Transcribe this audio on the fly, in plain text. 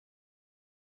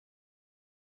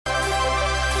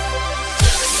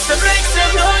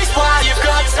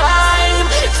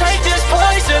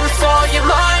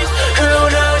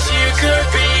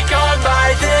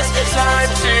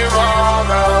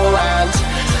And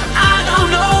I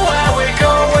don't know where we're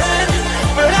going,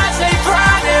 but I take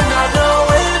pride in not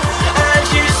knowing. And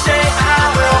you say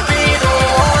I will be the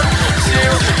one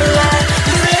to let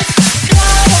this go.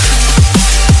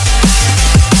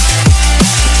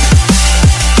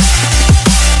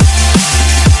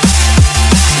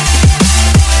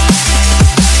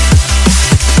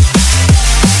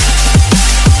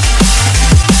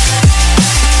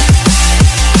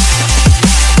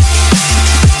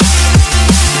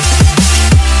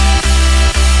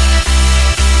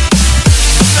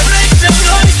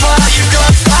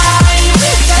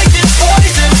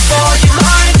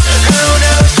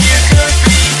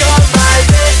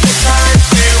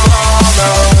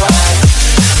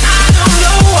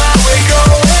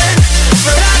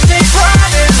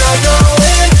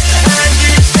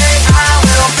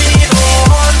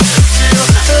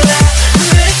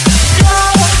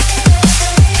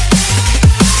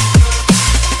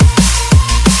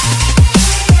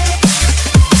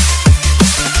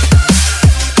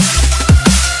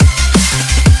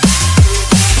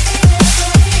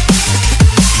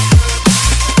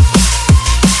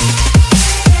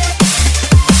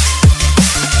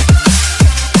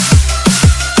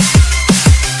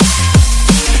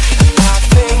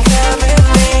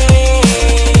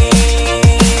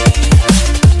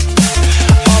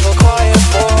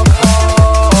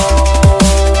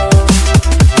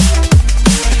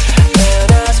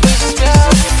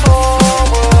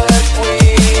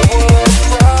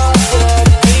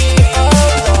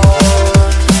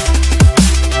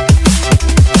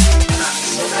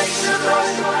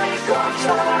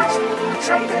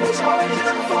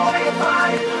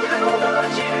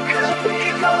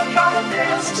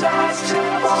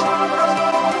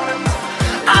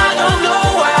 I don't know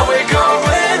where we're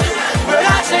going, but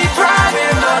I take pride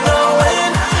in not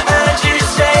knowing. And you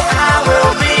say I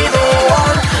will be the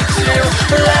one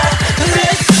to let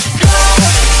this go.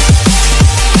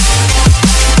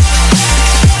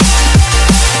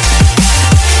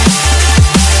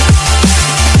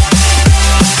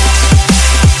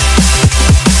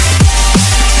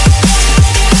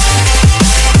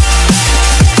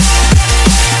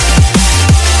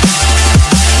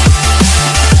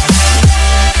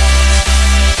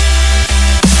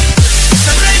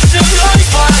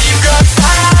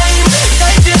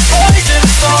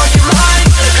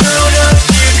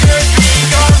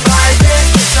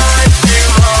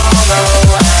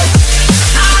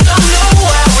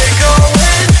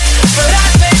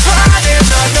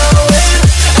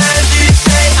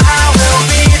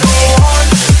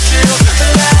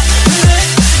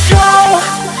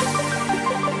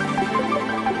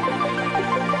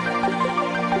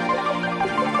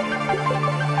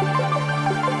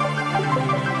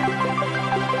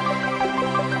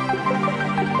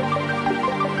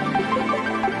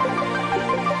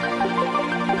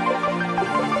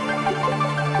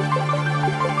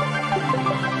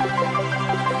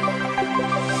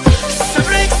 So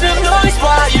make some noise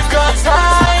while you've got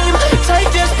time.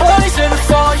 Take this poison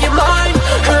for your mind.